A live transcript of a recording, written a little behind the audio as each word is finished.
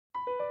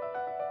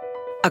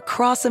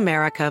Across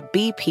America,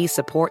 BP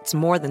supports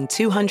more than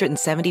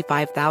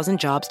 275,000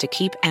 jobs to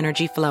keep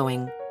energy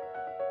flowing.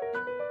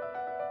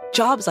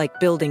 Jobs like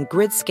building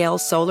grid-scale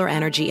solar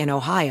energy in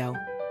Ohio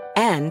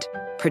and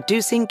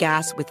producing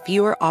gas with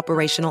fewer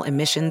operational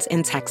emissions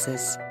in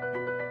Texas.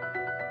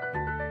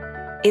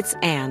 It's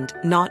and,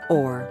 not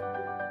or.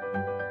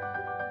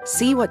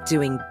 See what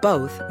doing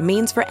both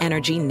means for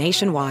energy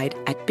nationwide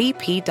at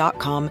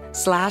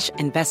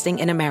bp.com/investing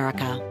in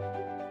America.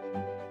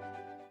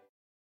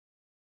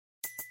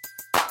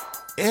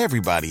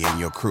 Everybody in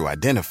your crew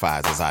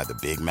identifies as either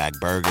Big Mac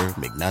Burger,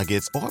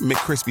 McNuggets, or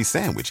McCrispy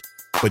Sandwich.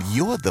 But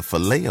you're the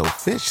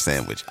Filet-O-Fish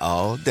Sandwich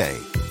all day.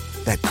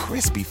 That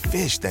crispy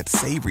fish, that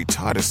savory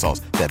tartar sauce,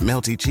 that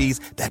melty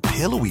cheese, that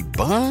pillowy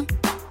bun.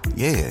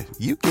 Yeah,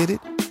 you get it.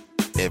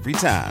 Every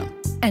time.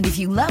 And if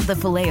you love the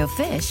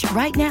Filet-O-Fish,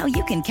 right now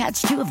you can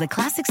catch two of the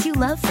classics you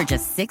love for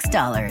just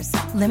 $6.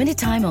 Limited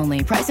time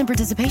only. Price and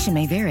participation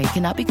may vary.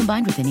 Cannot be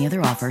combined with any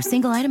other offer.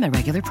 Single item at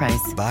regular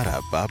price.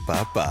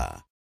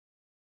 Ba-da-ba-ba-ba.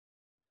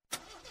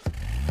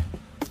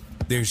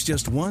 There's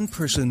just one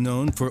person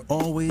known for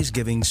always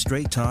giving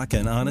straight talk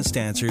and honest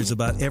answers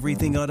about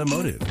everything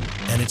automotive.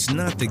 And it's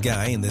not the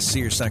guy in the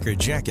seersucker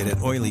jacket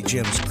at Oily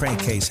Jim's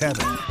Crankcase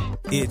Heaven.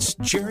 It's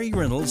Jerry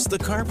Reynolds, the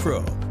Car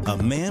Pro,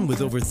 a man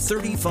with over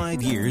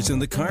 35 years in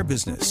the car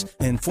business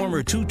and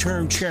former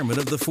two-term chairman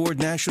of the Ford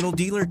National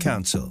Dealer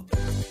Council.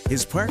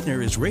 His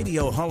partner is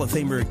Radio Hall of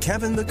Famer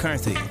Kevin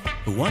McCarthy,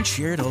 who once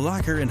shared a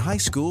locker in high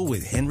school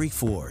with Henry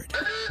Ford.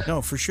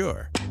 No, for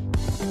sure.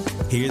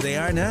 Here they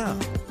are now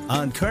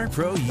on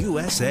CarPro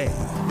USA.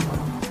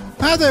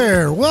 Hi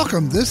there.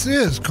 Welcome. This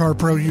is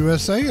CarPro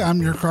USA.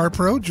 I'm your Car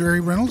Pro,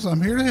 Jerry Reynolds.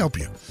 I'm here to help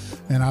you.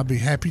 And I'll be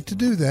happy to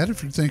do that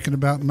if you're thinking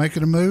about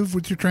making a move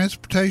with your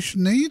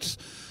transportation needs.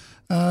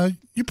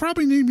 You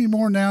probably need me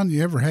more now than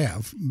you ever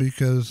have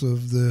because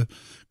of the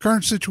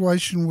current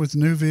situation with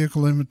new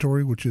vehicle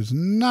inventory, which is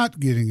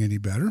not getting any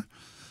better.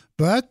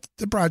 But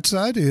the bright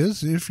side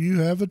is if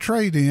you have a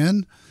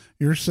trade-in,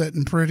 you're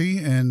sitting pretty,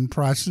 and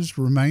prices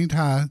remained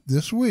high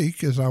this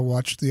week as I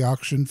watched the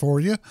auction for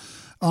you.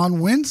 On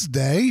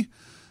Wednesday,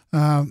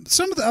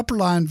 some of the upper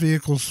line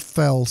vehicles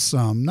fell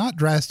some, not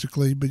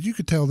drastically, but you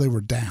could tell they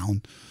were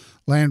down.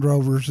 Land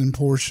Rovers and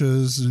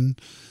Porsches and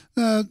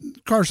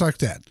cars like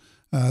that.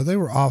 They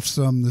were off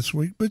some this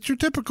week, but your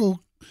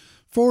typical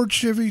Ford,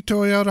 Chevy,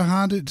 Toyota,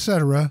 Honda,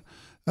 etc.,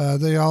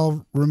 they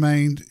all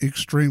remained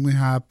extremely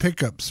high.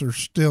 Pickups are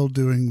still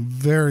doing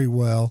very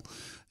well,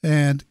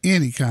 and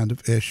any kind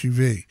of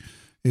SUV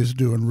is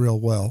doing real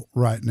well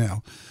right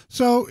now.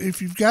 So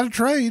if you've got a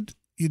trade,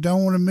 you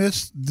don't want to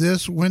miss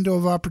this window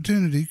of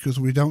opportunity because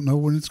we don't know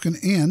when it's going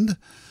to end.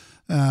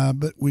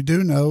 But we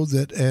do know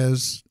that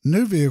as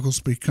new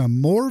vehicles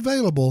become more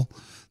available,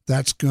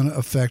 that's going to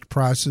affect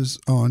prices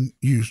on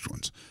used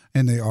ones,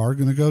 and they are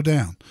going to go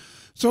down.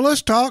 So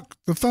let's talk.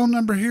 The phone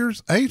number here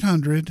is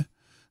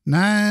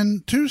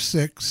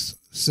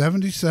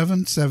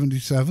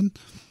 800-926-7777.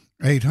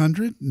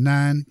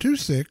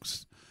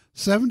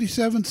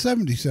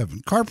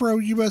 800-926-7777.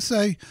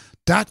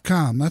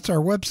 CarProUSA.com. That's our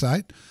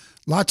website.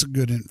 Lots of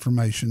good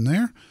information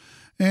there.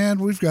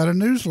 And we've got a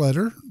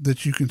newsletter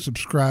that you can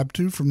subscribe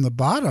to from the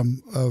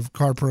bottom of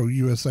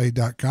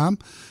CarProUSA.com.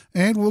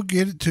 And we'll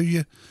get it to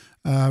you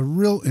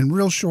in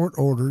real short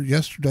order,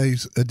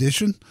 yesterday's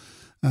edition.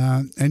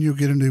 And you'll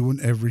get a new one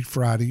every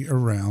Friday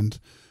around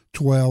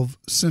 12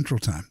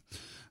 Central Time.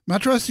 My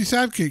trusty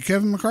sidekick,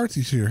 Kevin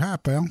McCarthy's here. Hi,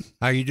 pal.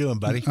 How you doing,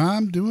 buddy?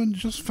 I'm doing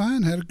just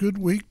fine. Had a good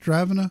week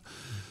driving a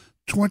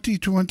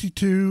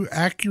 2022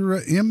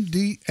 Acura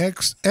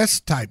MDX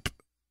S-Type.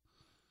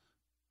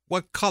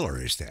 What color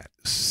is that?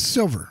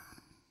 Silver.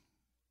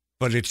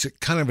 But it's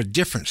kind of a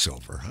different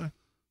silver, huh?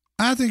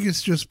 I think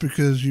it's just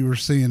because you were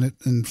seeing it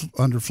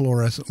under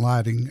fluorescent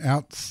lighting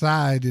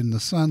outside in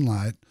the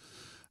sunlight.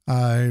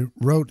 I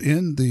wrote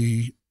in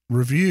the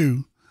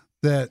review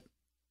that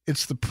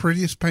it's the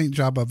prettiest paint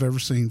job I've ever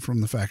seen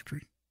from the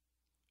factory.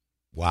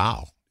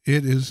 Wow.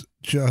 It is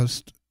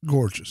just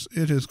gorgeous.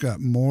 It has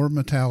got more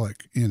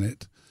metallic in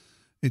it.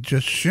 It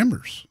just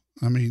shimmers.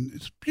 I mean,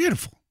 it's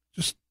beautiful.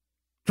 Just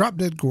drop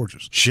dead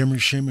gorgeous. Shimmer,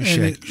 shimmer,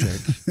 shake,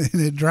 shake.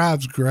 And it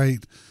drives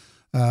great.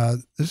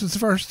 This is the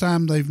first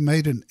time they've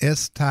made an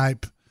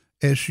S-Type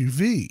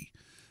SUV.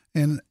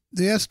 And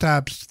the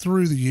S-Types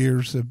through the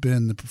years have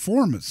been the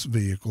performance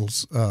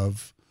vehicles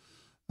of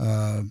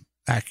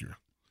Acura.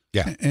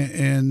 Yeah.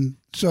 And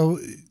so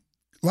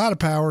a lot of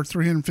power,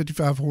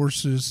 355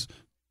 horses,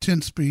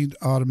 10-speed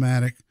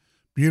automatic,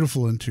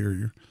 beautiful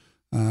interior.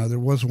 There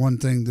was one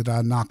thing that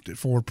I knocked it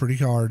for pretty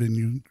hard, and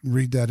you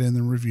read that in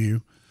the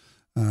review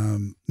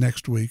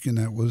next week, and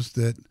that was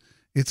that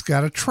it's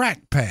got a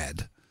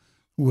trackpad,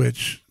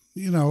 which,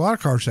 you know, a lot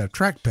of cars have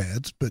track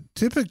pads, but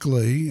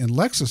typically, and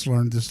Lexus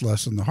learned this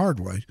lesson the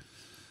hard way,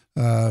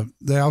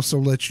 they also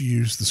let you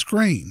use the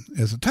screen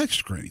as a touch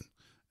screen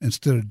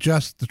instead of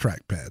just the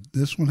trackpad.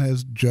 This one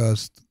has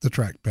just the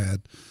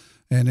trackpad,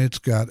 and it's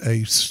got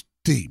a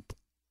steep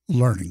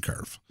learning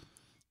curve.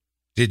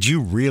 Did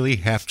you really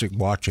have to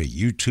watch a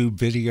YouTube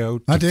video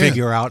to I did.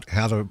 figure out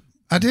how to?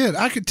 I did.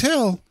 I could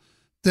tell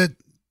that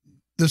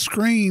the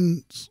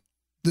screens,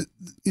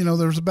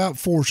 there's about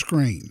 4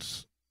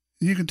 screens.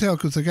 You can tell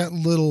because they got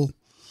little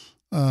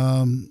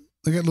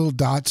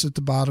dots at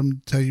the bottom to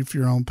tell you if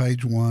you're on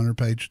page 1 or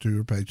page 2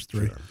 or page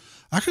 3. Sure.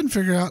 I couldn't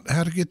figure out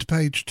how to get to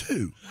page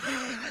 2.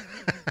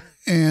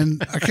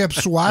 And I kept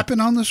swiping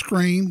on the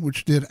screen,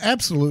 which did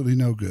absolutely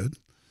no good.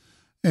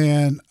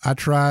 And I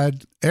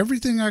tried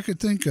everything I could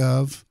think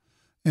of,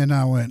 and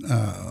I went,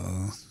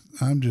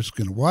 I'm just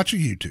going to watch a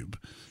YouTube.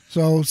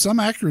 So some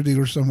Acura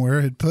dealer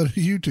somewhere had put a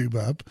YouTube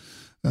up.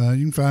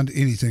 You can find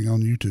anything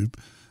on YouTube.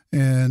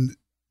 And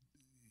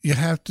you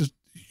have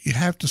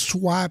to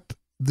swipe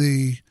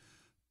the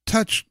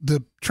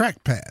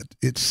trackpad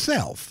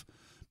itself,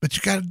 but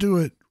you got to do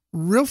it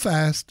real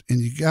fast,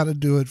 and you got to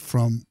do it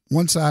from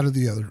one side or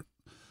the other,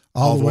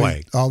 all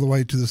the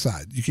way to the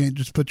side. You can't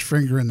just put your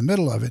finger in the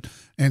middle of it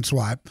and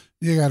swipe.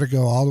 You got to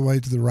go all the way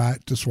to the right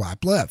to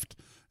swipe left,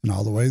 and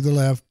all the way to the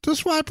left to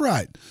swipe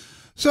right.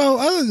 So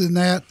other than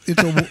that,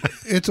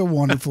 it's a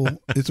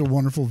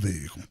wonderful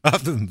vehicle.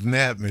 Other than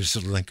that,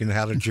 Mr. Lincoln,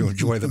 how did you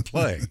enjoy the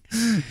play?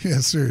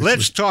 Yes, seriously.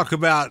 Let's talk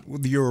about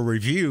your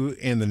review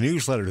in the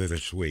newsletter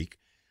this week.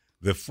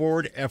 The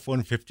Ford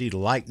F-150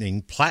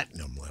 Lightning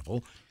Platinum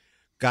level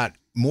got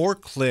more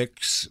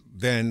clicks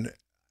than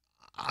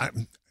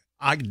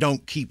I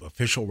don't keep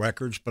official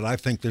records, but I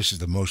think this is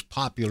the most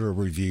popular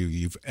review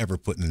you've ever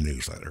put in the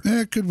newsletter.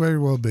 Yeah, it could very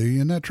well be,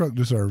 and that truck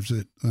deserves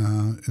it.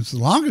 It's the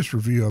longest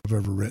review I've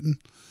ever written,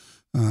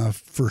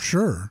 for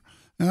sure.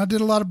 And I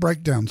did a lot of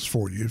breakdowns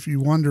for you. If you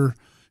wonder,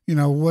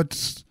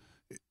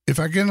 if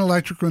I get an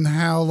electric one,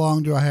 how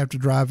long do I have to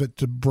drive it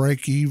to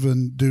break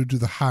even due to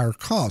the higher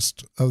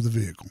cost of the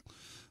vehicle?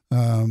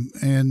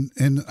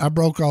 And I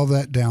broke all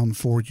that down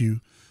for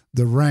you.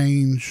 The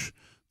range,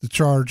 the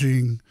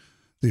charging,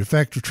 the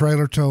effective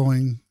trailer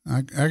towing.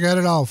 I got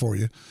it all for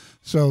you.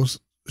 So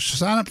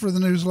sign up for the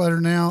newsletter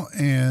now,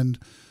 and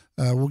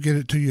we'll get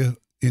it to you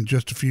in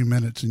just a few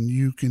minutes, and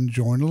you can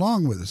join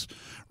along with us.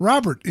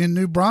 Robert in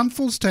New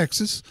Braunfels,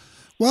 Texas,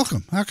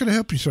 welcome. How can I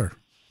help you, sir?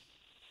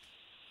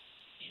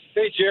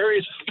 Hey,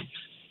 Jerry.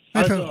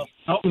 I'm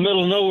out in the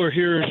middle of nowhere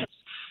here in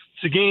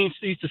Seguin,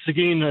 east of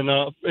Seguin, and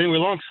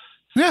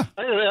Yeah.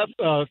 I had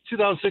a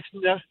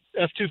 2016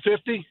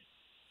 F-250,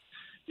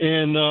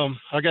 and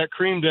I got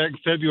creamed at in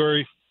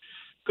February.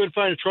 Couldn't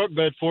find a truck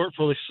bed for it,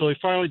 so they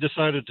finally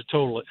decided to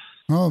total it.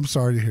 Oh, I'm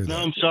sorry to hear that.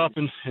 Now I'm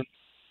shopping.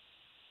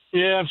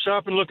 I'm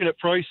shopping, looking at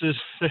prices.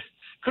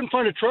 Couldn't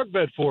find a truck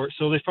bed for it,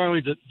 so they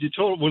finally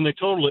when they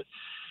total it,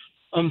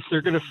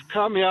 they're going to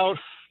cop me out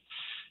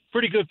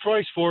pretty good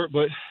price for it.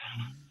 But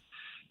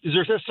is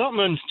there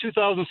something in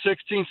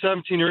 2016,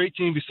 17, or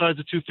 18 besides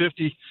the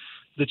 250?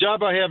 The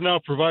job I have now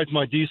provides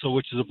my diesel,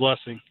 which is a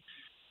blessing.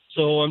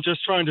 So I'm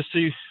just trying to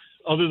see,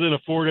 other than a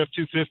Ford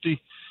F-250,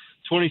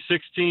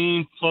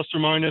 2016 plus or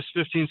minus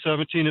 15,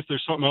 17, if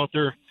there's something out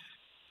there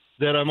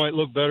that I might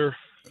look better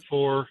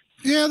for.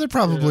 Yeah, there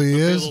probably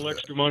is. A little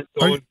extra money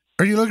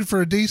are you looking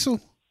for a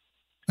diesel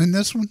in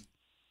this one?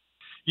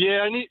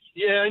 Yeah, I need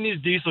a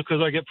diesel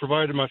because I get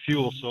provided my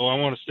fuel, so I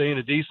want to stay in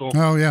a diesel.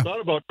 Oh, yeah. I thought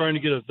about trying to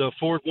get the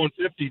Ford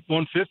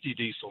 150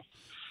 diesel.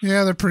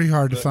 Yeah, they're pretty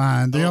hard to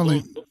find. They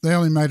only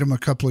made them a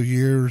couple of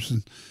years,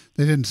 and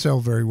they didn't sell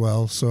very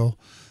well. So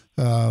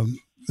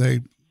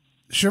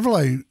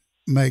Chevrolet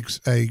makes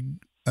a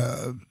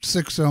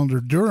 6-cylinder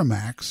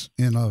Duramax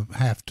in a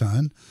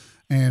half-ton,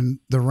 and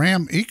the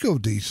Ram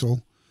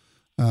EcoDiesel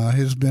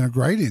has been a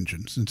great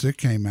engine since it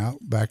came out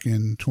back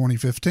in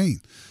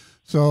 2015.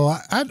 So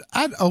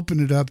I'd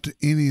open it up to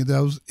any of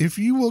those. If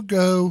you will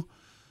go,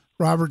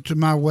 Robert, to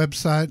my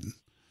website,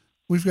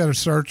 we've got a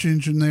search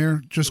engine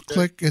there. Just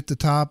click at the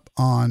top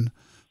on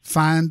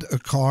Find a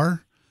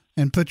Car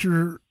and put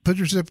your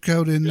zip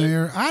code in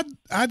there.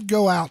 I'd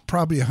go out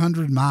probably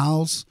 100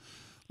 miles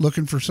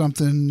looking for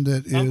something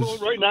that is. I'm going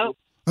right now.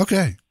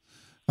 Okay.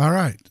 All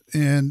right.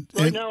 And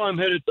now I'm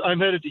headed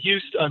to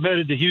Houston. I'm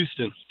headed to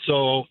Houston.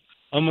 So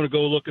I'm going to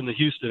go look in the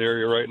Houston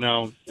area right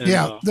now.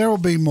 And, there will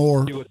be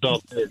more. See what's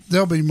out there.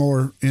 There'll be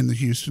more in the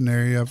Houston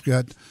area. I've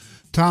got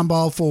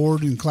Tomball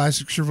Ford and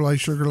Classic Chevrolet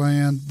Sugar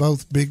Land,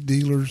 both big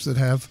dealers that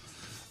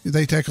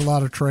they take a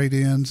lot of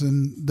trade-ins,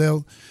 and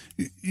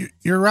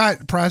you're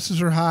right,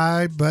 prices are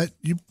high, but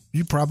you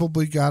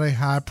probably got a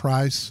high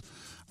price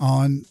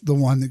on the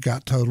one that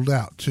got totaled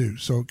out too.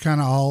 So it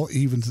kind of all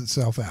evens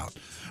itself out.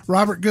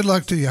 Robert, good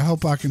luck to you. I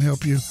hope I can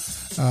help you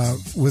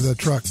with a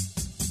truck.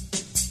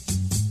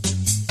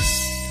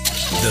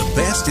 The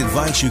best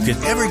advice you could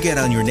ever get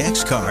on your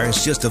next car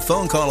is just a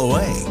phone call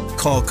away.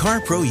 Call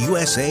CarPro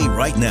USA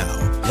right now.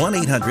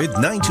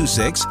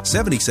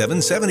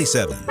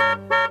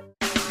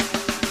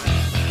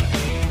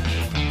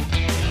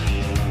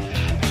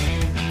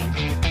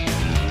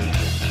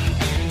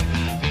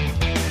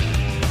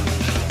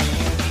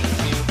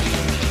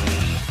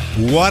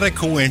 What a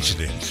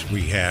coincidence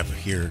we have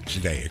here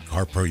today at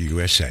CarPro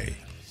USA.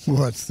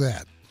 What's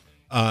that?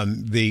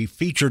 The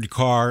featured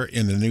car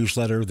in the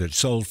newsletter that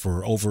sold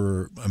for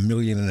over $1.5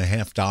 million.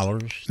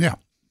 Yeah.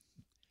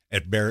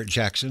 At Barrett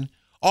Jackson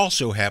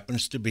also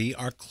happens to be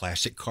our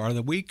Classic Car of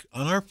the Week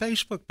on our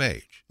Facebook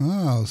page.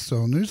 Oh,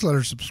 so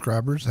newsletter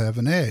subscribers have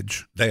an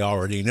edge. They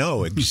already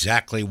know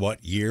exactly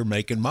what year,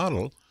 make, and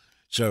model.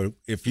 So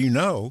if you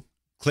know,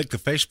 click the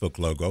Facebook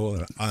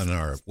logo on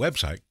our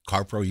website,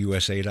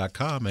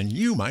 carprousa.com, and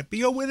you might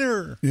be a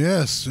winner.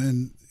 Yes,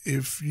 and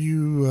if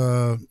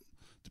you,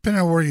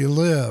 depending on where you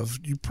live,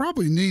 you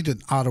probably need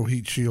an auto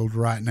heat shield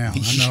right now.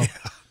 I know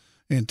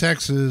in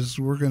Texas,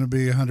 we're going to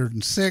be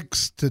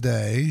 106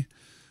 today.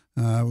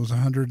 It was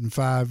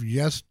 105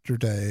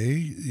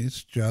 yesterday.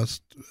 It's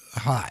just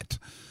hot.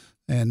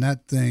 And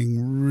that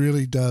thing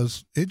really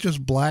does, it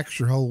just blacks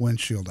your whole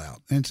windshield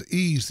out. And it's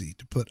easy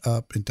to put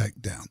up and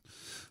take down.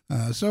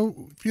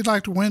 So if you'd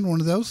like to win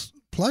one of those,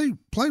 play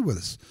with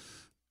us.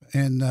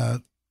 And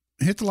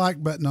hit the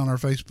like button on our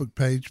Facebook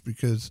page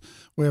because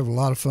we have a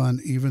lot of fun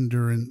even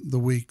during the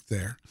week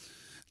there.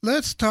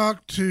 Let's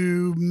talk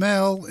to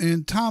Mel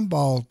in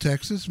Tomball,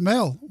 Texas.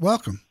 Mel,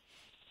 welcome.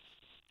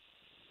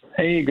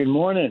 Hey, good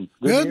morning.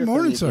 Good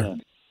morning, sir.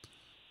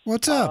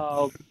 What's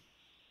up?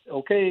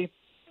 Okay,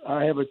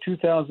 I have a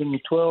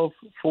 2012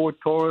 Ford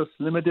Taurus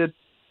Limited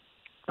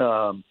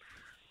that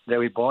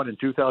we bought in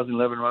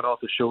 2011 right off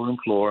the showroom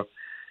floor.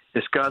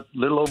 It's got a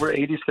little over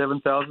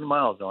 87,000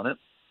 miles on it,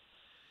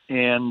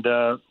 and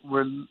the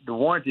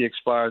warranty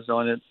expires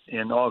on it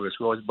in August.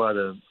 We always buy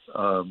the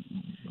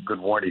good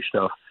warranty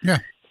stuff. Yeah.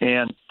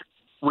 And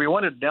we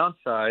want to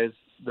downsize,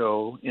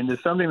 though, into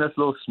something that's a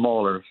little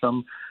smaller,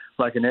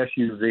 like an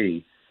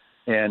SUV.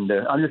 And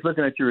I'm just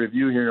looking at your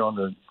review here on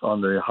the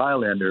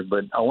Highlander,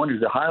 but I wonder,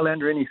 is the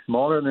Highlander any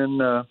smaller than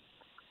the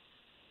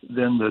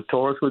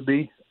Taurus would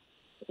be?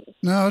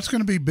 No, it's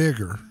going to be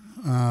bigger.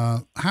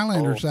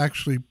 Highlander's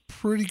actually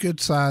pretty good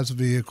size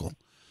vehicle.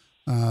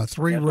 It's a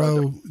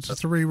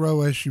 3-row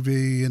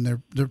SUV,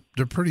 and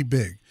they're pretty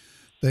big.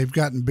 They've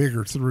gotten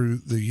bigger through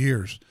the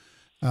years.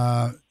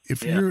 Do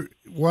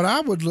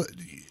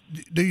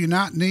you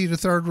not need a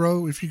third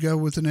row if you go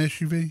with an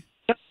SUV?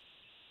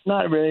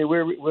 Not really.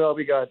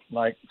 We got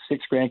like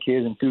 6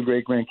 grandkids and 2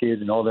 great grandkids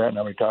and all that, and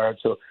I'm retired.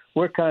 So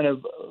we're kind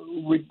of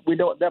we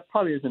don't. That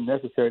probably isn't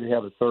necessary to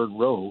have a third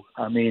row.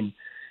 I mean,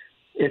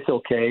 it's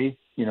okay.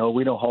 We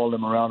don't haul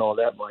them around all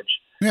that much.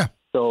 Yeah.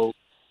 So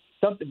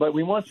but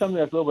we want something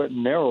that's a little bit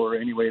narrower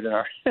anyway than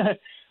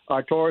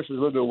our Taurus is a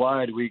little bit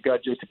wide. We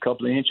got just a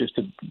couple of inches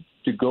to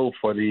go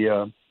for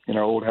the in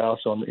our old house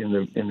in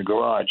the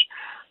garage.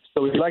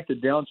 So we'd like to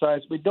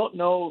downsize. We don't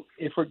know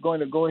if we're going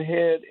to go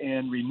ahead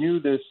and renew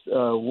this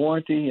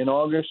warranty in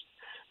August,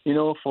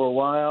 for a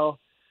while,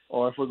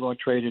 or if we're going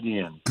to trade it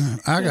in.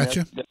 I got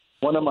you. That's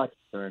one of my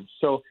concerns.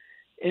 So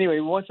anyway,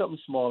 we want something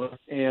smaller.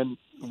 And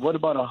what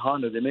about a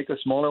Honda? They make a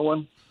smaller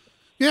one?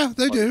 Yeah,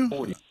 they do.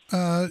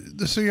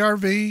 The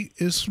CR-V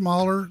is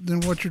smaller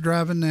than what you're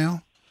driving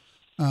now.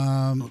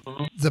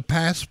 The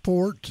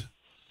Passport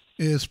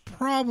is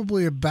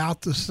probably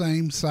about the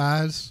same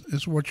size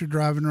as what you're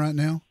driving right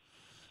now.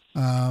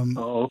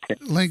 Okay.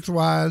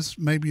 Lengthwise,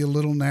 maybe a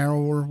little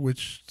narrower,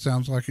 which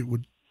sounds like it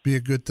would be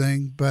a good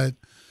thing. But,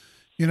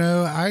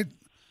 I'd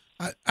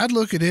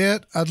look at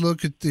it. I'd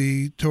look at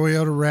the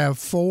Toyota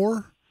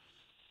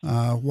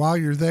RAV4. While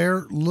you're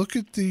there, look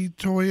at the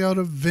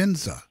Toyota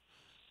Venza,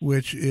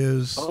 which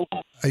is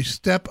a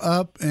step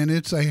up, and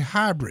it's a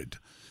hybrid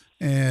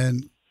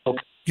and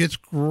gets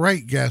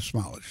great gas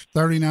mileage.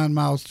 39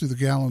 miles to the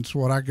gallon is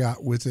what I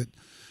got with it.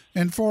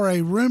 And for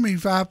a roomy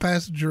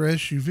 5-passenger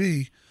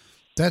SUV,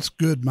 that's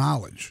good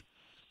mileage.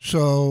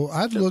 So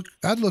I'd look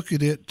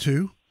at it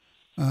too.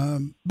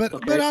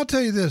 But I'll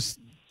tell you this,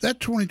 that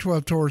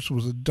 2012 Taurus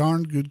was a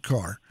darn good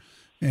car.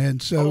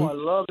 And so I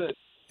love it.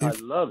 I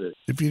love it.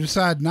 If you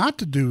decide not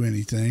to do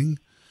anything,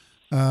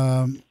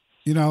 if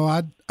you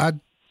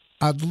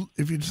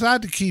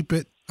decide to keep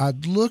it,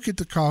 I'd look at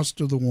the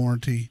cost of the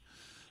warranty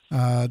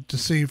to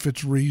see if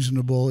it's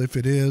reasonable. If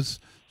it is,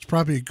 it's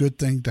probably a good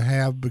thing to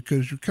have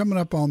because you're coming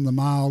up on the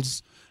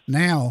miles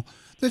now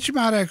that you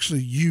might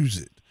actually use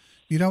it.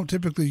 You don't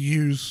typically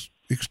use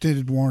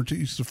extended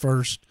warranties the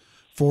first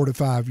 4 to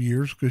 5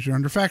 years because you're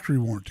under factory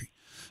warranty.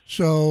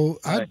 So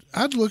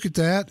I'd look at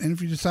that, and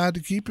if you decide to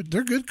keep it,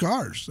 they're good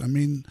cars. I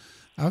mean,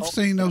 I've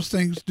seen those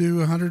things do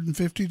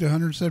 150 to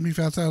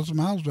 175,000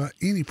 miles without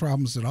any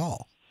problems at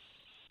all.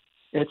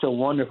 It's a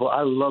wonderful.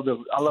 I love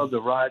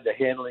the ride, the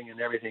handling, and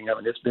everything. I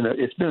mean, it's been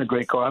a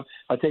great car.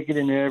 I take it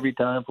in there every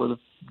time for the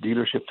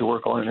dealership to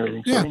work on and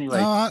everything. So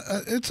anyway,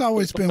 it's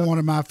always been one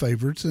of my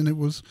favorites, and it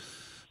was.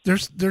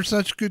 They're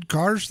such good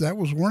cars. That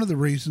was one of the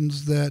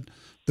reasons that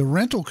the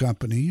rental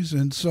companies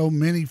and so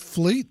many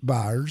fleet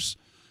buyers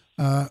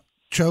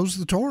chose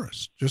the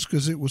Taurus, just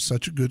because it was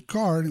such a good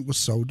car and it was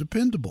so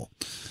dependable.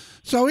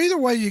 So either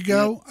way you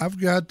go, I've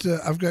got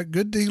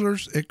good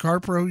dealers at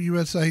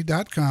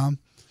CarProUSA.com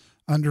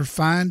under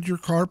Find Your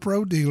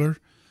CarPro Dealer,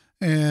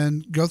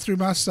 and go through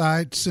my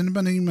site, send them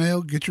an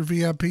email, get your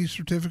VIP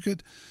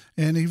certificate,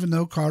 and even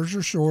though cars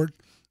are short,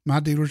 my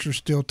dealers are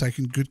still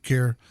taking good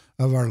care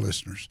of our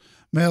listeners.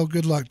 Mel,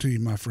 good luck to you,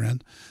 my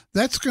friend.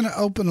 That's going to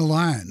open a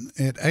line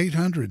at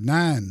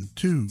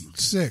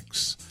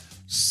 800-926-66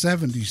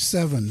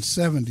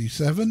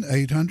 7777,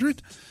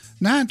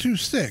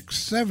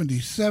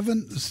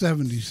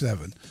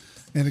 800-926-7777.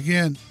 And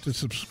again, to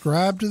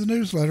subscribe to the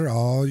newsletter,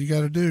 all you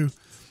got to do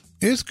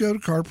is go to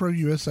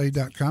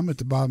carprousa.com at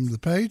the bottom of the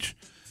page.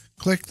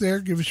 Click there,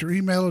 give us your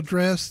email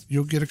address.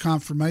 You'll get a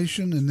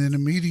confirmation and then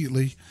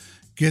immediately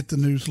get the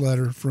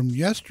newsletter from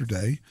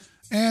yesterday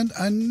and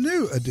a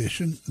new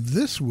edition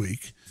this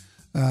week.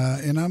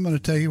 And I'm going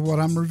to tell you what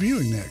I'm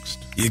reviewing next.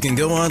 You can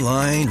go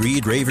online,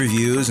 read rave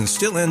reviews, and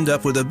still end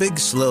up with a big,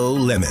 slow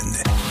lemon.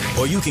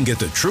 Or you can get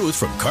the truth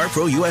from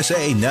CarPro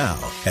USA now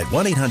at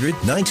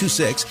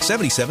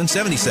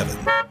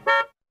 1-800-926-7777.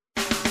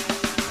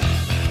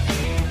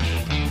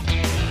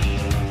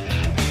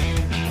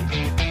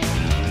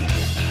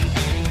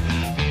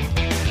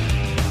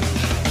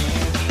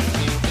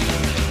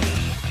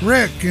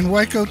 Rick in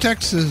Waco,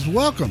 Texas.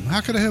 Welcome.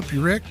 How can I help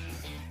you, Rick?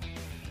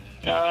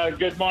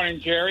 Good morning,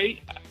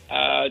 Jerry.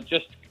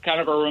 Just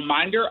kind of a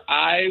reminder,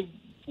 I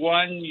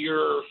won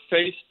your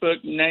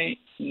Facebook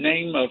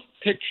name of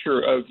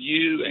picture of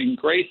you and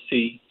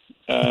Gracie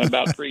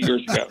about 3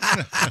 years ago.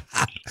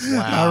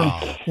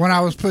 Wow. When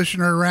I was pushing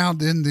her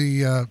around in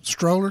the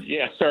stroller?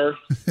 Yes, sir.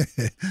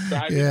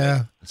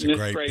 Yeah. It's a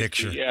great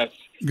picture. Yes.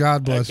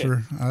 God bless Okay.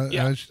 her.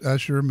 I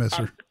sure miss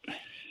her.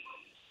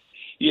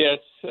 Yes,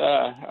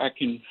 I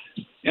can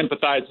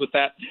empathize with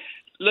that.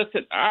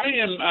 Listen, I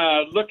am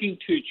looking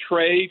to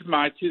trade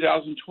my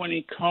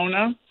 2020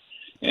 Kona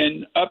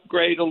and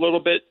upgrade a little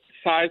bit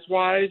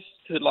size-wise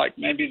to like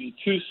maybe the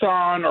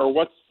Tucson, or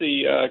what's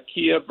the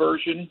Kia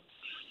version?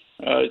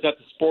 Is that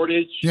the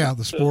Sportage? Yeah,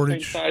 the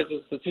Sportage. Same size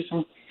as the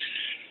Tucson.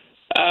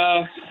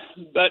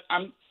 But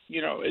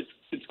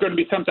it's going to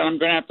be something I'm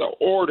going to have to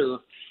order.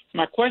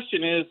 My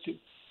question is,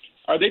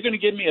 are they going to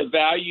give me a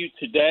value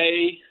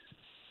today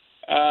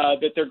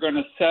that they're going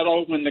to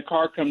settle when the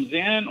car comes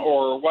in,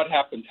 or what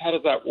happens? How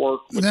does that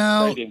work with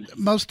Now, trading?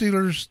 most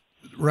dealers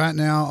right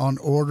now on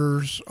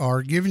orders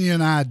are giving you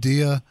an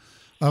idea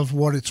of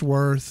what it's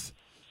worth,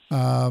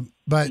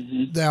 but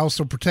they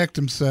also protect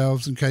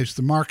themselves in case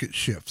the market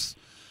shifts.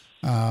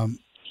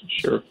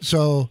 Sure.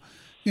 So,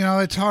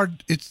 it's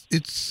hard.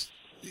 It's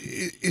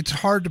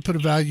hard to put a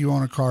value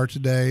on a car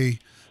today,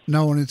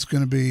 knowing it's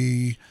going to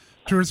be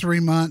 2 or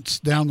 3 months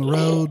down the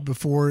road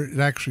before it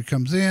actually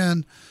comes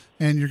in,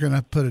 and you're going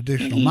to put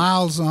additional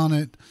miles on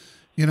it.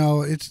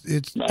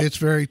 It's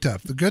very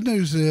tough. The good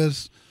news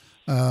is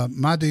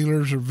my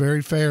dealers are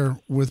very fair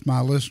with my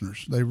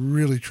listeners. They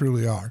really,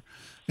 truly are.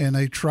 And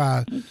they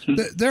try.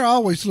 They're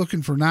always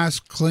looking for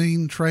nice,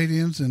 clean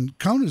trade-ins, and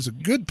Kona's a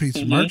good piece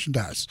of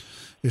merchandise,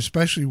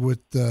 especially with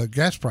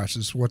gas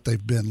prices, what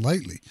they've been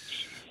lately.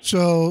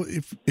 So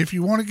if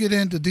you want to get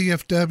into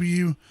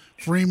DFW,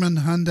 Freeman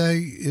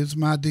Hyundai is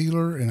my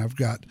dealer, and I've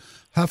got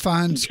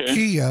Huffines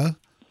Kia.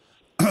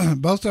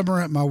 Both of them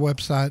are at my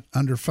website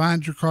under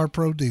Find Your Car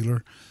Pro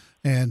Dealer,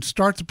 and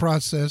start the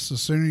process. The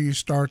sooner you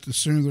start, the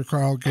sooner the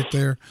car will get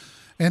there,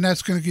 and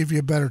that's going to give you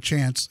a better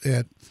chance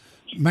at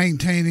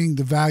maintaining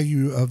the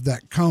value of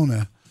that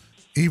Kona,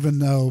 even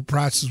though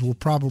prices will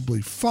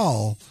probably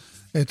fall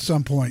at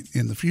some point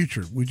in the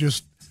future.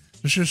 There's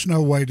just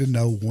no way to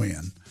know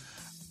when.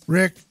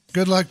 Rick,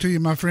 good luck to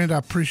you, my friend. I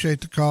appreciate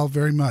the call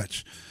very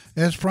much.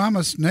 As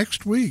promised,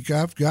 next week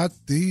I've got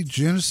the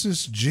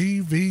Genesis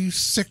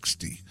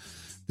GV60,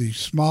 the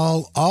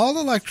small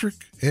all-electric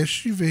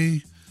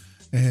SUV,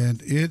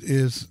 and it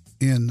is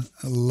in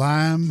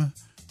lime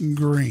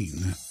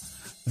green.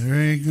 There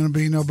ain't going to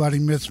be nobody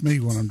miss me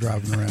when I'm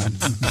driving around.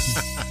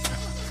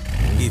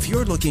 If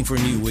you're looking for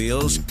new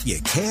wheels,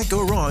 you can't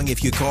go wrong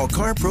if you call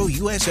CarPro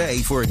USA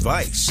for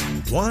advice.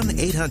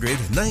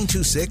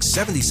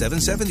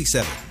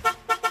 1-800-926-7777.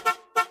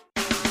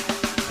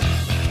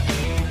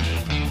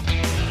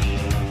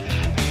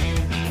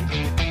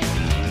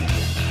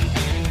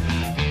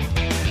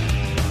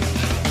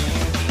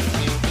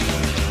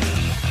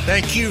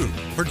 Thank you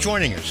for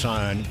joining us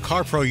on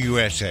CarPro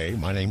USA.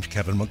 My name's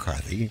Kevin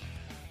McCarthy.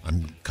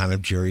 I'm kind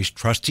of Jerry's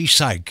trusty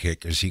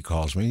sidekick, as he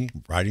calls me,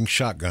 riding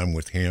shotgun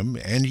with him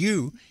and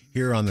you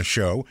here on the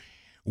show.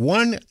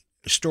 One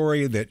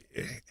story that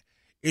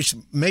is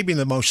maybe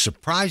the most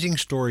surprising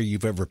story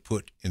you've ever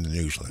put in the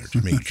newsletter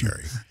to me,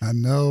 Jerry. I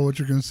know what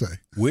you're going to say.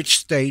 Which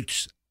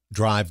states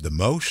drive the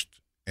most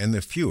and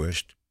the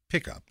fewest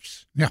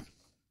pickups? Yeah.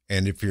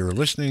 And if you're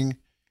listening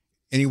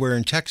anywhere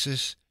in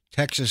Texas,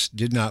 Texas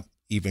did not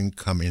even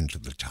come into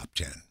the top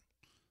 10.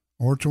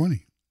 Or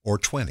 20. Or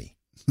 20.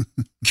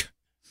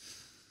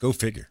 Go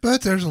figure.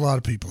 But there's a lot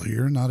of people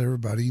here. Not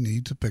everybody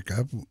needs a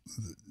pickup.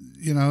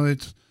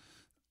 It's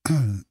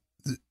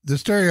the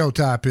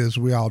stereotype is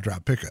we all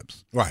drive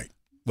pickups. Right.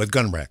 With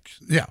gun wrecks.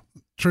 Yeah.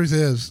 Truth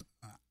is,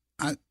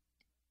 I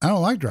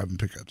don't like driving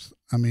pickups.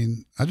 I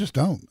mean, I just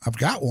don't. I've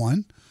got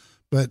one,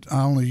 but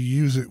I only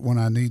use it when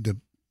I need to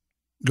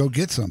go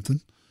get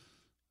something.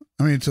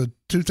 I mean, it's a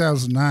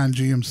 2009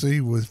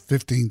 GMC with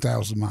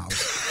 15,000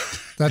 miles.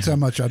 That's how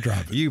much I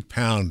drive it. You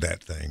pound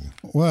that thing.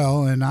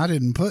 Well, and I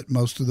didn't put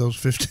most of those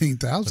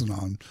 15,000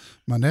 on.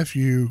 My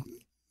nephew,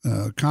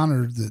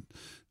 Connor, that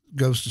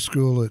goes to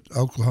school at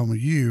Oklahoma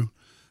U,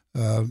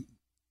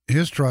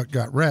 his truck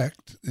got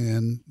wrecked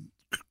and,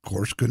 of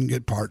course, couldn't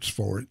get parts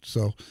for it.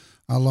 So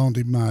I loaned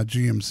him my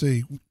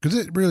GMC because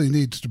it really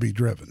needs to be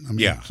driven. I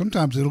mean,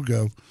 sometimes it'll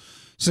go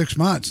 6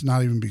 months and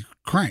not even be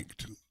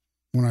cranked.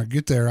 When I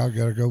get there, I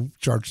got to go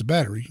charge the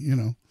battery, you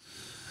know.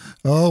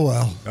 Oh,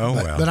 well.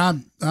 But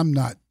I'm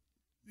not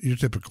your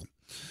typical.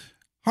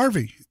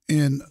 Harvey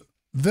in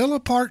Villa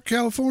Park,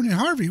 California.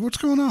 Harvey, what's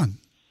going on?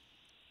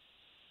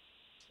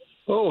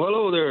 Oh,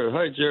 hello there.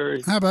 Hi,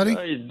 Jerry. Hi, buddy.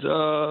 Hi,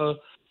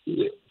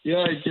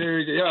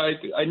 Jerry. Yeah,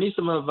 I need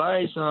some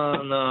advice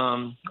on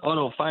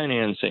auto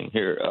financing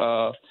here.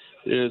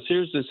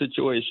 Here's the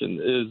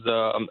situation: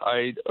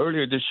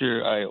 earlier this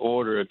year I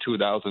ordered a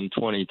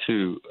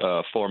 2022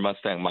 Ford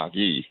Mustang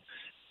Mach-E,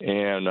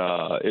 and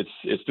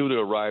it's due to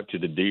arrive to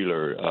the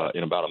dealer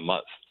in about a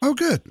month. Oh,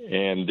 good.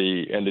 And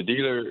the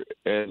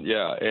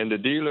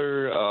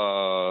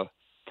dealer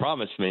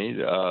promised me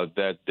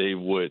that they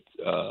would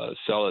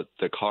sell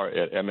the car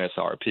at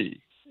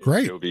MSRP.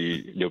 Great. There'll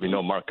be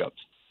no markups.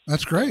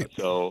 That's great.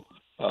 So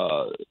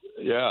I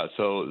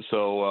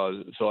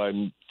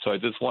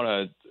just want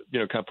to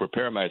kind of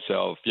prepare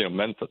myself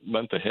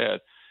month ahead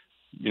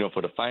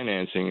for the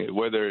financing,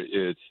 whether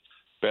it's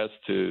best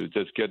to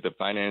just get the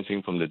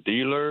financing from the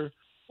dealer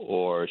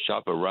or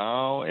shop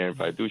around. And if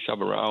I do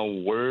shop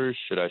around, where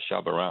should I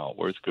shop around?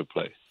 Where's a good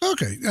place?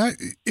 Okay.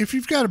 If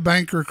you've got a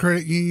bank or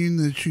credit union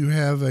that you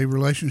have a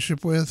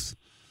relationship with,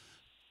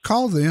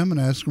 call them and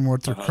ask them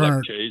what their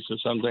current like Chase or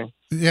something.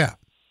 Yeah.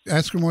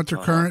 Ask them what their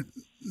current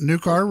new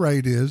car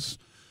rate is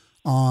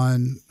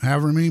on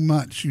however many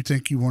months you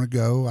think you want to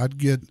go. I'd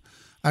get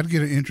an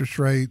interest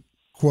rate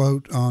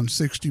quote on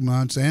 60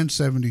 months and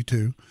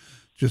 72,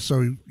 just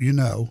so you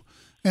know.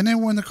 And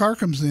then when the car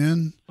comes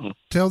in,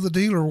 tell the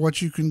dealer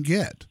what you can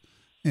get.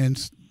 And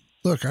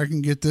look, I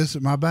can get this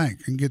at my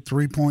bank and get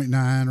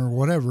 3.9 or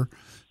whatever.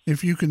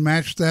 If you can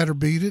match that or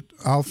beat it,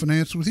 I'll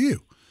finance with you.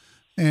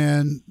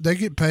 And they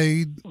get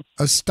paid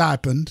a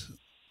stipend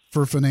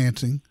for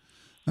financing.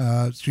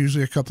 It's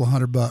usually a couple of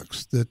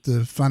 $100 that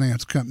the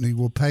finance company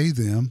will pay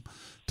them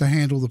to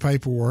handle the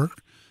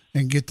paperwork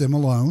and get them a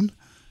loan.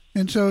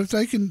 And so if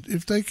they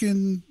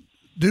can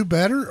do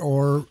better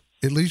or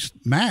at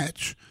least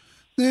match,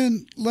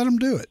 then let them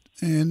do it.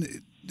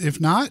 And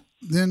if not,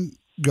 then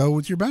go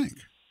with your bank.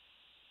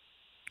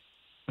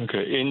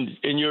 Okay. In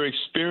your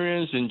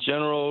experience, in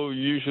general,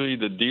 usually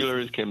the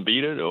dealers can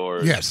beat it,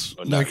 or yes,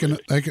 or they can.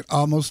 really? They can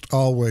almost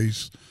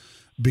always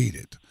beat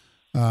it.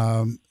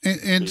 And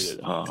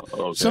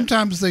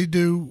sometimes they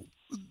do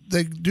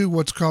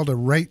what's called a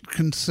rate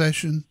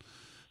concession.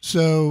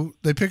 So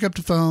they pick up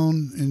the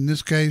phone. In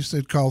this case,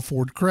 they'd call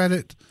Ford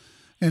Credit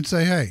and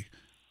say, "Hey,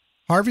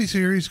 Harvey's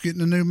here. He's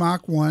getting a new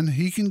Mach 1.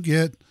 He can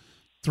get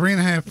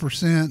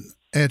 3.5%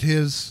 at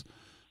his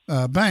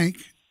bank.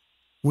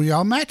 We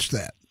all match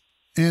that."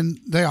 And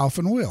they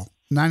often will.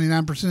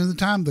 99% of the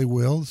time they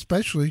will,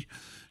 especially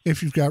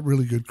if you've got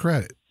really good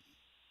credit.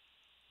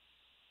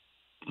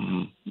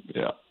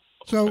 Yeah.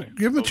 So okay.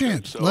 give them a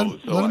chance.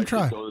 Let them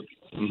try.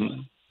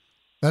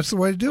 That's the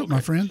way to do it,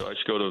 my friend. So I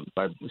should go to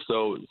my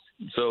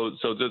so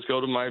just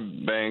go to my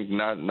bank,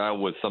 not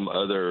with some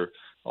other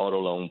auto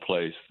loan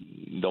place.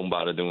 Don't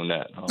bother doing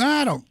that. Huh? No,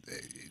 I don't.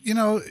 You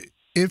know,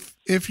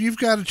 if you've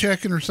got a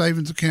checking or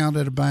savings account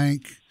at a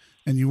bank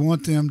and you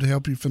want them to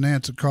help you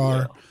finance a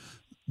car,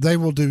 they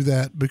will do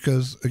that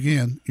because,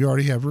 again, you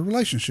already have a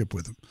relationship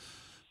with them.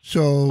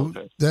 So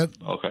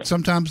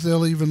sometimes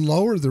they'll even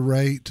lower the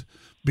rate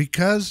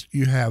because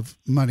you have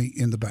money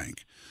in the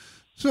bank.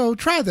 So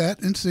try that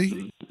and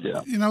see.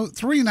 Yeah.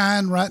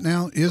 3.9 right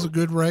now is a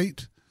good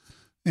rate.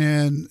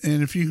 And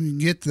if you can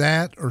get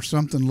that or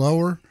something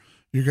lower,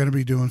 you're going to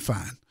be doing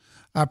fine.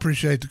 I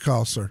appreciate the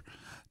call, sir.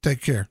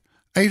 Take care.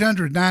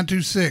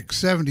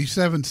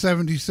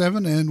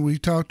 800-926-7777. And we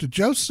talked to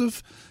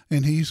Joseph,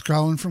 and he's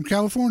calling from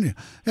California.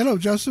 Hello,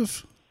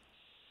 Joseph.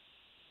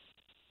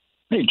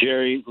 Hey,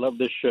 Jerry. Love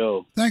this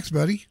show. Thanks,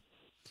 buddy.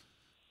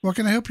 What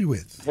can I help you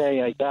with?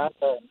 Hey, I got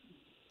a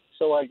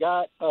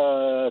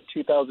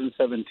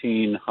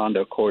 2017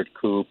 Honda Accord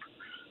Coupe.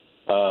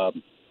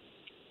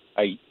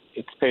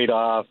 It's paid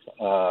off.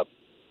 I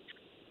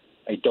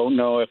don't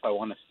know if I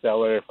want to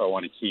sell it or if I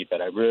want to keep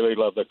it. I really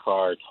love the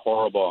car. It's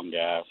horrible on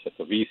gas. It's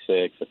a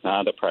V6. It's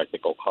not a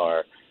practical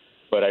car,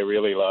 but I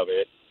really love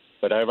it.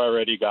 But I've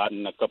already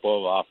gotten a couple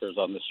of offers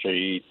on the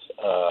streets.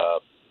 I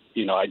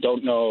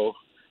don't know.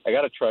 I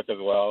got a truck as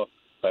well,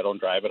 but I don't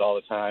drive it all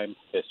the time.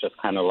 It's just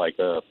kind of like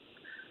a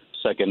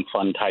second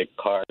fun type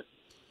car.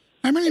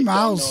 How many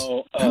miles?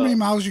 How many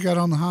miles you got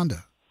on the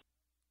Honda?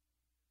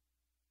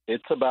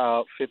 It's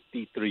about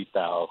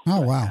 53,000.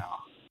 Oh, wow.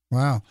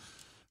 Wow.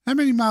 How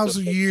many miles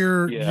a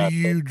year do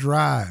you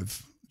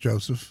drive,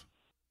 Joseph?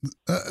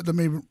 Let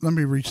me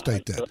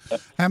restate that.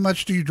 How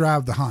much do you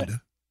drive the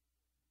Honda?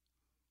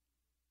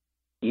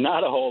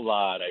 Not a whole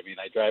lot. I mean,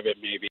 I drive it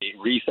maybe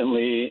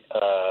recently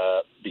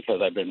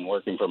because I've been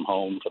working from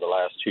home for the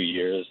last 2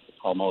 years,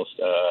 almost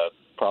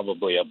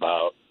probably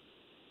about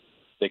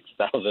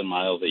 6,000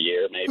 miles a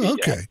year, maybe.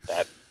 Okay.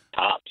 That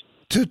topped.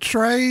 To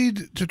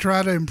trade to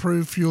try to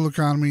improve fuel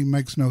economy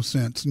makes no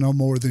sense, no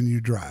more than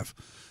you drive.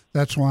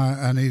 That's why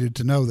I needed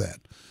to know that.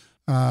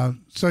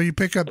 So you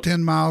pick up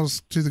 10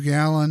 miles to the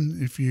gallon.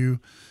 If you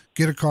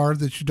get a car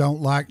that you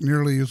don't like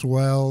nearly as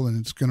well and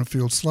it's going to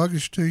feel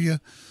sluggish to you,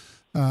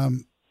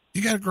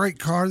 you got a great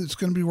car that's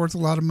going to be worth a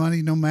lot of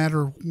money no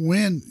matter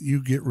when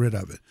you get rid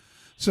of it.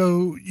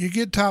 So you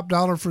get top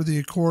dollar for the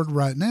Accord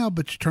right now,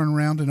 but you turn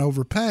around and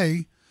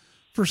overpay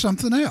for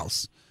something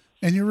else.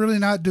 And you're really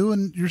not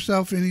doing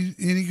yourself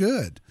any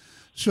good.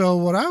 So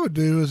what I would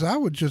do is I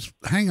would just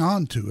hang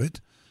on to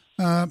it.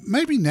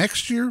 Maybe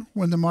next year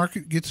when the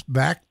market gets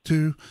back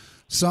to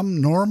some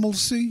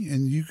normalcy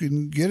and you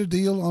can get a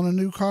deal on a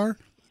new car,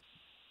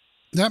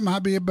 that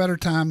might be a better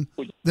time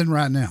than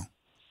right now.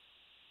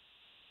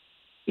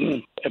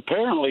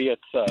 Apparently,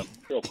 it's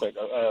real quick.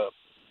 It's a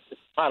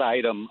hot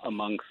item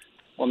amongst,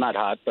 well, not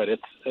hot, but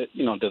it's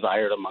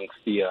desired amongst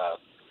the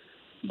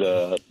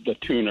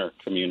tuner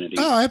community.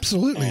 Oh,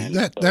 absolutely. And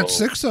that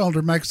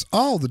 6-cylinder makes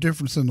all the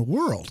difference in the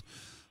world.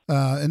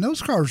 And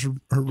those cars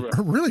are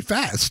really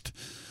fast.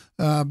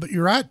 But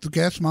you're right, the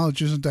gas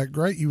mileage isn't that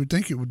great. You would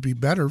think it would be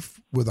better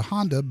with a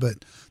Honda,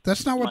 but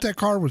that's not what that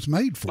car was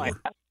made for.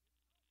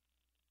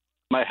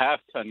 My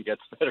half-ton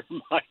gets better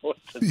mileage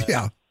than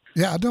that.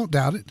 Yeah, I don't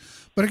doubt it.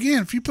 But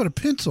again, if you put a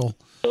pencil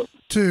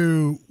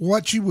to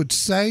what you would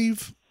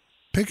save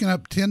picking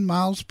up 10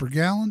 miles per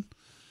gallon,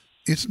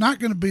 it's not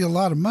going to be a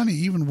lot of money,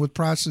 even with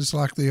prices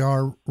like they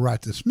are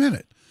right this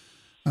minute.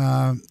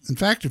 In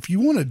fact, if you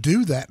want to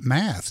do that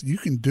math, you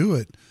can do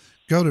it.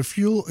 Go to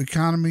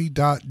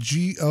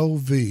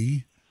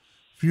fueleconomy.gov,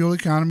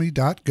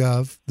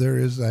 fueleconomy.gov. There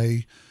is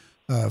a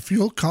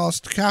fuel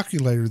cost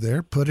calculator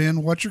there. Put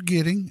in what you're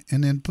getting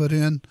and then put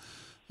in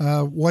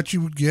what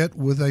you would get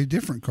with a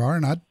different car.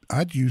 And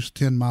I'd use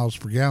 10 miles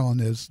per gallon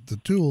as the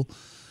tool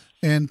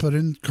and put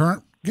in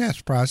current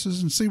gas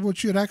prices and see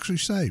what you'd actually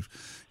save.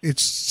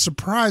 It's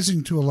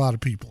surprising to a lot of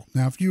people.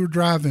 Now, if you were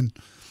driving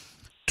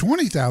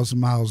 20,000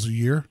 miles a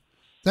year,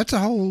 that's a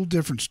whole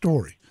different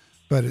story.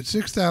 But at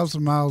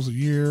 6,000 miles a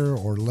year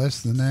or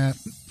less than that,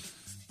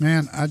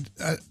 man, I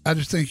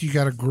just think you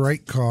got a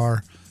great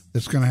car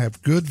that's going to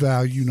have good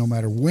value no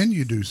matter when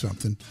you do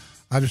something.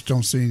 I just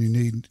don't see any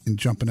need in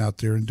jumping out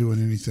there and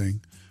doing anything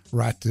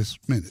right this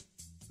minute.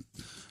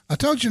 I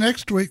told you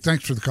next week,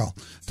 thanks for the call.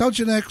 Told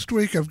you next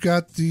week I've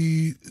got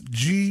the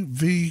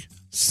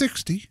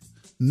GV60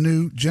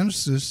 new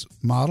Genesis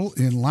model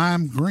in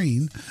lime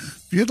green.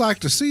 If you'd like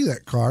to see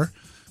that car,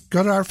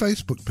 go to our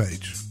Facebook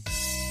page.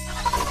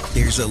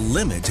 There's a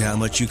limit to how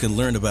much you can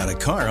learn about a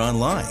car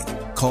online.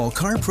 Call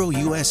CarPro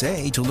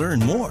USA to learn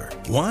more.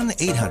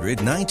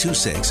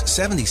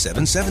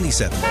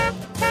 1-800-926-7777.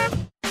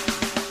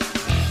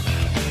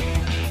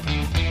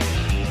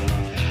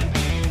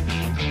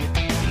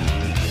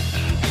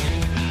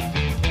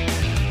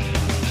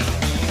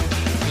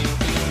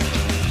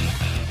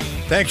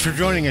 Thanks for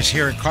joining us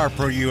here at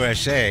CarPro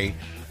USA.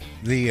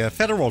 The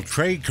Federal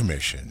Trade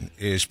Commission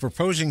is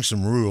proposing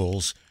some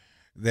rules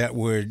that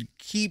would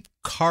keep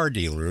car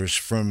dealers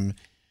from,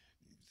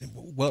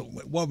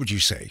 what would you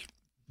say,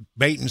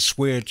 bait and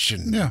switch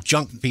and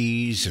junk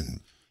fees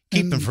and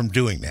keep them from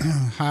doing that.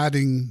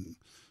 Hiding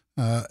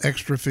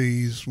extra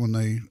fees when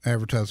they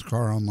advertise a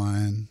car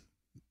online.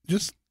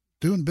 Just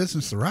doing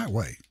business the right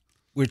way.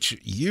 Which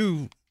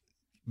you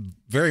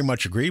very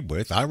much agreed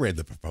with. I read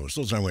the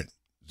proposals and I went,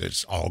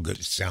 it's all good.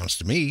 It sounds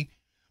to me.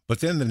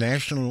 But then the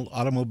National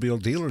Automobile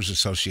Dealers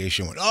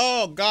Association went,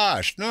 oh,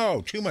 gosh,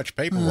 no, too much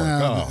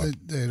paperwork.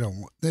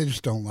 They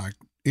just don't like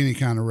any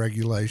kind of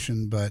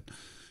regulation. But,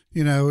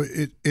 you know,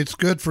 it's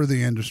good for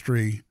the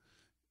industry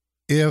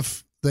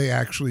if they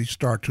actually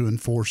start to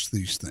enforce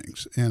these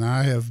things. And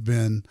I have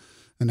been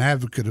an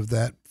advocate of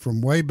that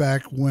from way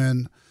back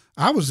when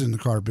I was in the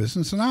car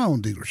business and I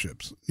owned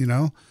dealerships. You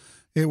know,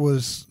 there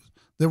was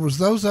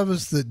those of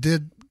us that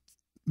did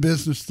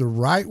business the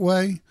right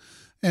way,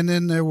 and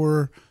then there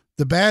were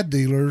the bad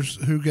dealers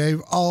who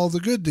gave all the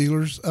good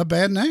dealers a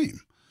bad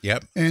name.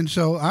 Yep. And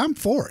so I'm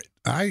for it.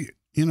 I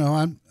don't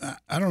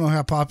know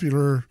how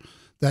popular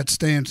that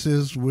stance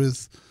is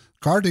with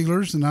car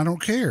dealers, and I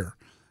don't care.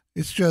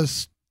 It's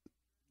just,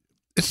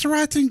 it's the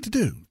right thing to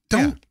do.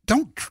 Don't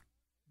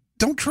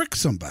trick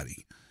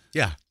somebody.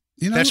 Yeah.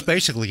 You know, that's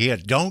basically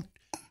it. Don't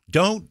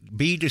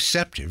be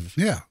deceptive.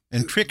 Yeah.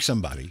 And trick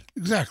somebody.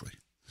 Exactly.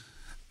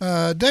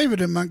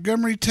 David in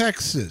Montgomery,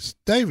 Texas.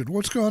 David,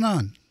 what's going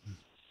on?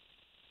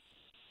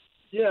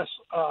 Yes,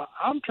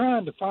 I'm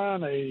trying to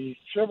find a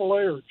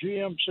Chevrolet or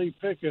GMC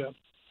pickup,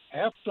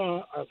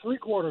 half-ton, a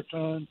three-quarter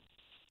ton,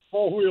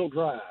 four-wheel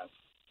drive,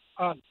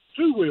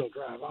 two-wheel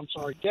drive. I'm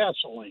sorry,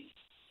 gasoline.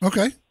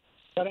 Okay.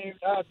 Got any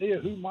idea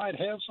who might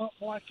have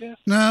something like that?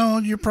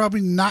 No, you're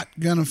probably not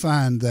going to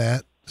find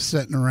that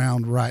sitting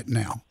around right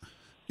now.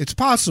 It's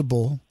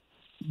possible,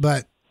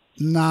 but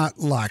not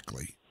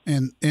likely.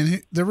 And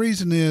the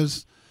reason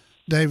is,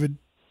 David,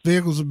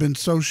 vehicles have been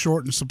so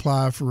short in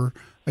supply for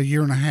a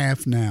year and a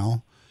half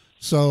now.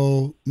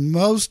 So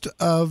most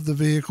of the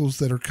vehicles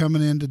that are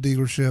coming into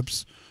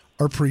dealerships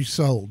are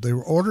pre-sold. They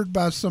were ordered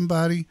by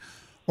somebody,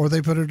 or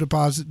they put a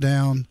deposit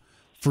down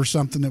for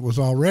something that was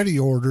already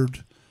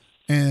ordered,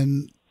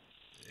 and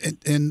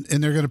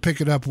they're going to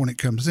pick it up when it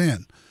comes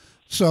in.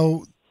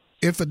 So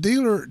if a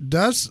dealer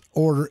does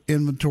order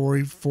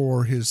inventory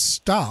for his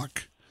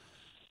stock,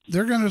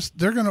 they're going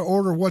to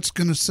order what's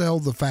going to sell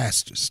the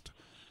fastest.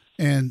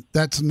 And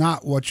that's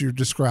not what you're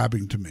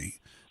describing to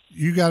me.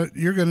 You're going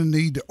to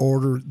need to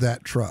order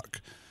that truck.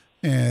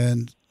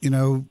 And,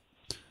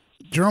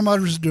 General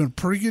Motors is doing a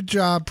pretty good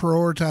job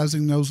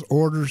prioritizing those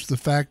orders. The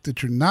fact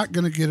that you're not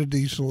going to get a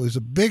diesel is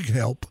a big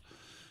help,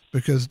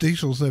 because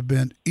diesels have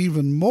been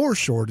even more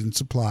short in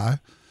supply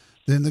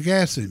than the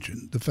gas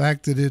engine. The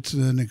fact that it's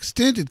an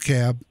extended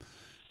cab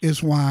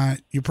is why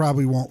you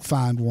probably won't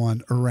find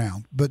one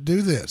around. But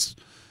do this.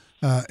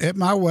 At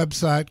my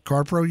website,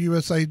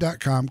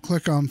 carprousa.com,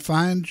 click on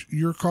Find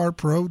Your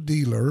CarPro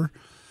Dealer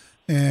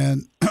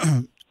and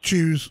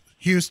choose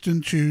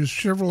Houston, choose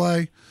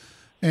Chevrolet,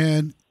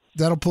 and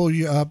that'll pull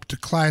you up to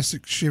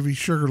Classic Chevy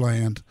Sugar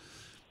Land.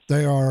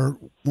 They are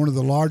one of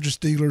the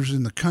largest dealers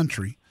in the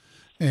country,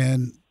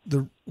 and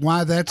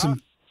why that's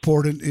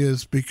important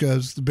is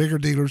because the bigger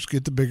dealers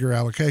get the bigger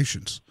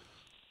allocations.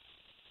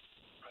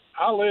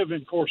 I live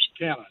in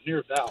Corsicana,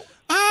 near Dallas.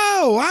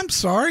 Oh, I'm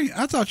sorry.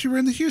 I thought you were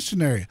in the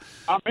Houston area.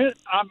 I'm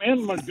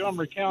in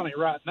Montgomery County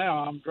right now.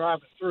 I'm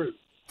driving through.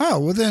 Oh,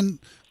 well then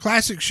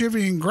Classic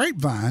Chevy and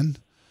Grapevine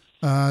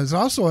is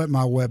also at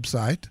my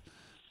website,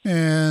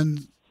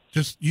 and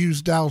just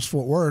use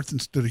Dallas-Fort Worth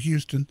instead of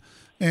Houston,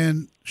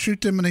 and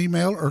shoot them an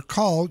email or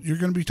call. You're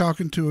going to be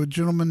talking to a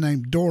gentleman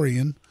named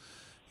Dorian.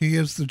 He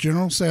is the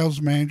general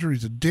sales manager.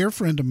 He's a dear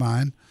friend of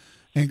mine,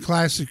 and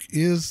Classic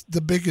is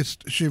the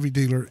biggest Chevy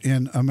dealer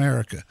in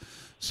America.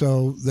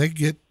 So they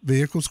get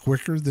vehicles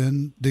quicker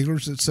than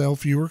dealers that sell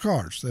fewer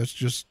cars. That's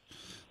just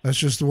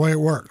the way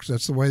it works.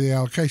 That's the way the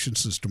allocation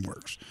system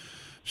works.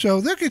 So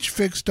they'll get you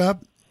fixed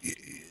up.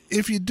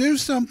 If you do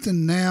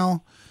something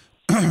now,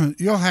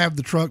 you'll have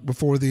the truck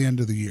before the end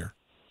of the year.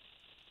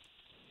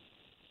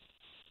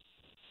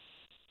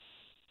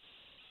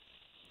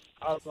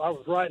 I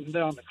was writing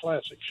down the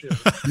Classic Chevy.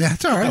 Yeah,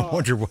 it's all right. I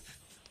wonder what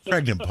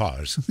pregnant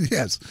pause.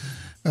 Yes.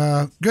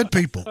 Good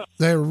people.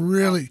 They're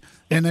really,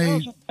 and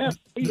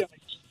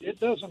it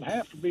doesn't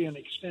have to be an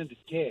extended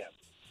cab.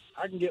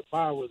 I can get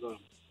by with a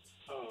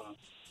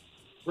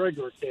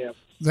regular cab.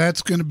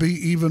 That's going to be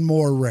even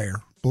more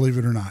rare, believe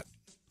it or not.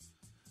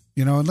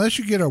 Unless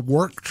you get a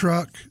work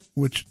truck,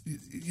 which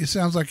it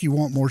sounds like you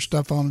want more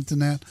stuff on it than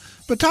that.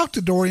 But talk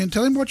to Dorian,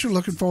 tell him what you're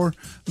looking for,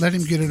 let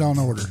him get it on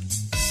order.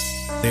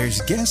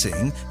 There's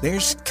guessing,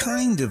 there's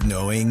kind of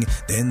knowing,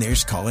 then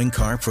there's calling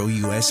CarPro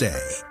USA.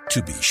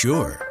 To be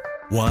sure.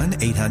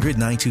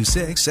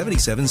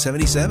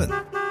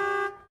 1-800-926-7777.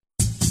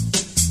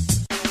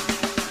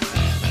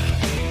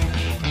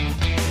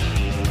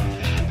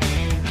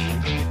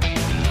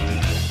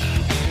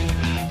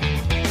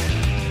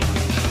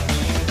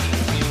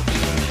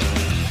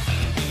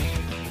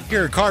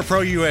 Here at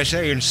CarPro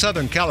USA in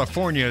Southern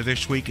California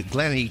this week at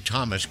Glenn E.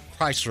 Thomas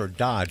Chrysler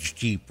Dodge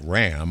Jeep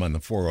Ram on the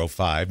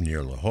 405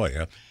 near La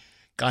Jolla. A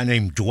guy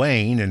named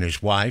Dwayne and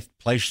his wife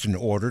placed an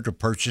order to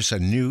purchase a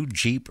new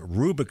Jeep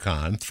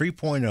Rubicon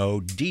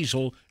 3.0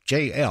 diesel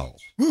JL.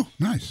 Ooh,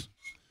 nice.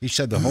 He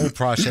said the whole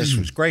process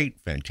was great,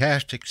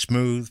 fantastic,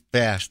 smooth,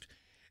 fast,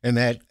 and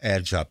that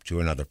adds up to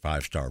another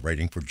 5-star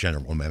rating for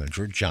General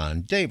Manager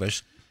John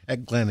Davis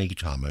at Glenn E.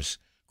 Thomas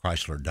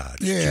Chrysler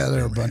Dodge. Yeah,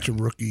 they're a bunch of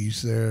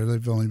rookies there.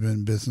 They've only been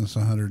in business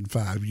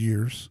 105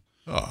 years.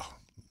 Oh,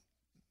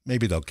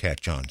 maybe they'll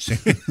catch on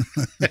soon.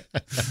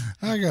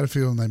 I got a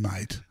feeling they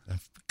might.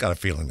 I've got a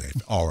feeling they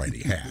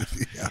already have.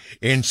 Yeah.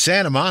 In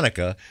Santa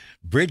Monica,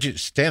 Bridget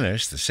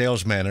Stennis, the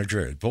sales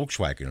manager at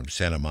Volkswagen of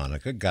Santa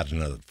Monica, got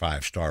another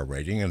 5-star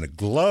rating and a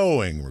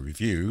glowing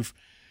review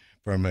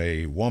from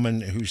a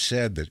woman who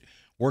said that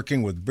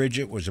working with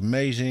Bridget was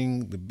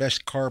amazing, the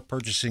best car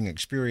purchasing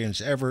experience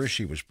ever.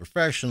 She was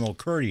professional,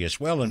 courteous,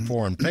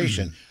 well-informed,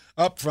 patient,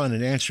 upfront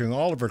in answering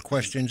all of her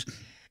questions.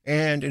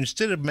 And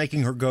instead of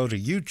making her go to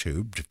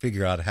YouTube to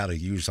figure out how to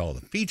use all the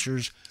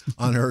features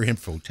on her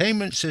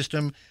infotainment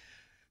system,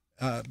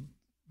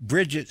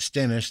 Bridget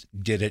Stennis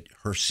did it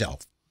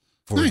herself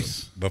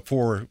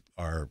before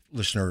our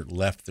listener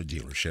left the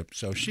dealership.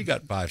 So she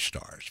got 5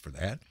 stars for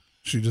that.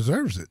 She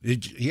deserves it.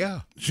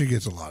 Yeah. She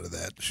gets a lot of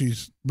that.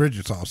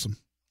 Bridget's awesome.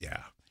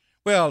 Yeah.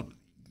 Well,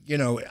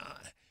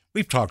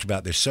 we've talked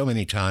about this so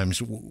many times.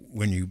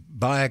 When you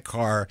buy a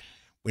car,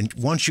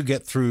 once you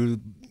get through,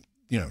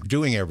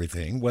 doing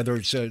everything, whether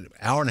it's an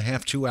hour and a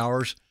half, 2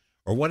 hours,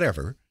 or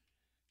whatever,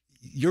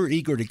 you're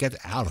eager to get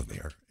out of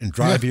there and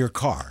drive your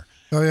car.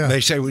 Oh, yeah.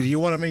 They say, well, you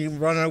want me to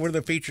run over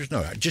the features? No,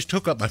 I just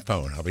hook up my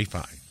phone. I'll be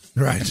fine.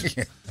 Right.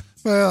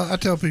 Well, I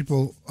tell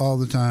people all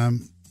the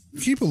time,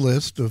 keep a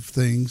list of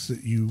things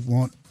that you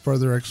want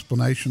further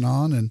explanation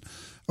on, and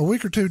a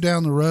week or two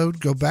down the road,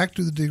 go back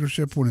to the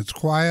dealership when it's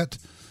quiet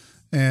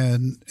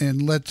and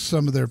let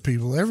some of their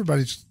people, every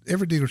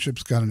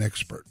dealership's got an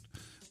expert.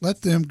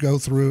 Let them go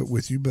through it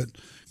with you, but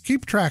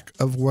keep track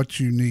of what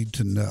you need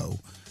to know,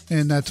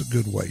 and that's a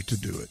good way to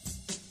do it.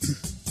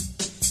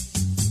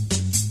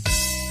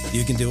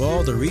 You can do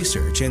all the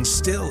research and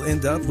still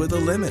end up with a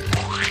limit.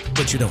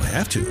 But you don't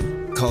have to.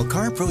 Call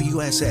CarPro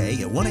USA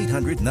at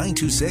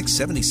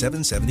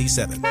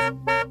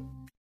 1-800-926-7777.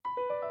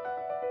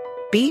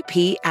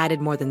 BP added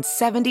more than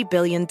 $70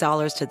 billion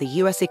to the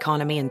U.S.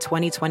 economy in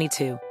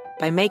 2022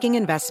 by making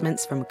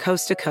investments from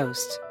coast to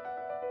coast.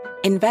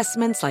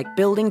 Investments like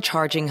building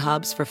charging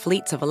hubs for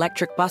fleets of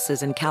electric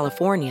buses in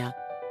California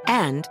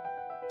and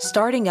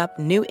starting up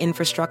new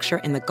infrastructure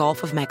in the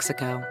Gulf of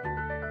Mexico.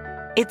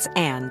 It's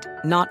and,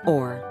 not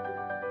or.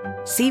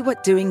 See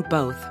what doing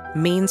both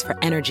means for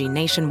energy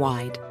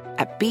nationwide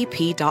at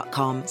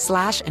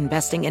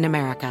bp.com/investing in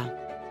America.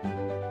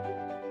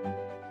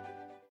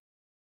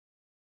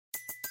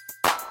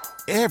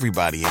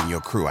 Everybody in your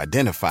crew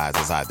identifies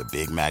as either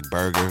Big Mac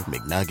Burger,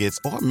 McNuggets,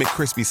 or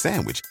McCrispy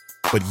Sandwich.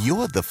 But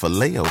you're the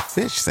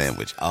Filet-O-Fish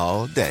Sandwich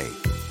all day.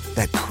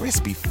 That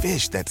crispy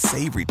fish, that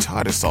savory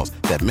tartar sauce,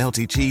 that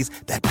melty cheese,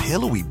 that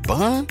pillowy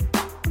bun.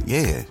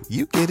 Yeah,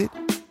 you get it.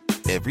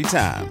 Every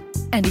time.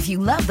 And if you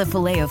love the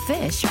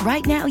Filet-O-Fish,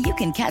 right now you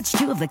can catch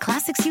two of the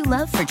classics you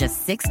love for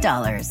just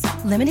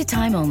 $6. Limited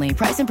time only.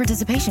 Price and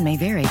participation may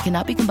vary.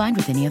 Cannot be combined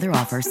with any other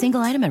offer.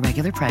 Single item at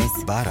regular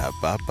price.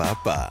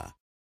 Ba-da-ba-ba-ba.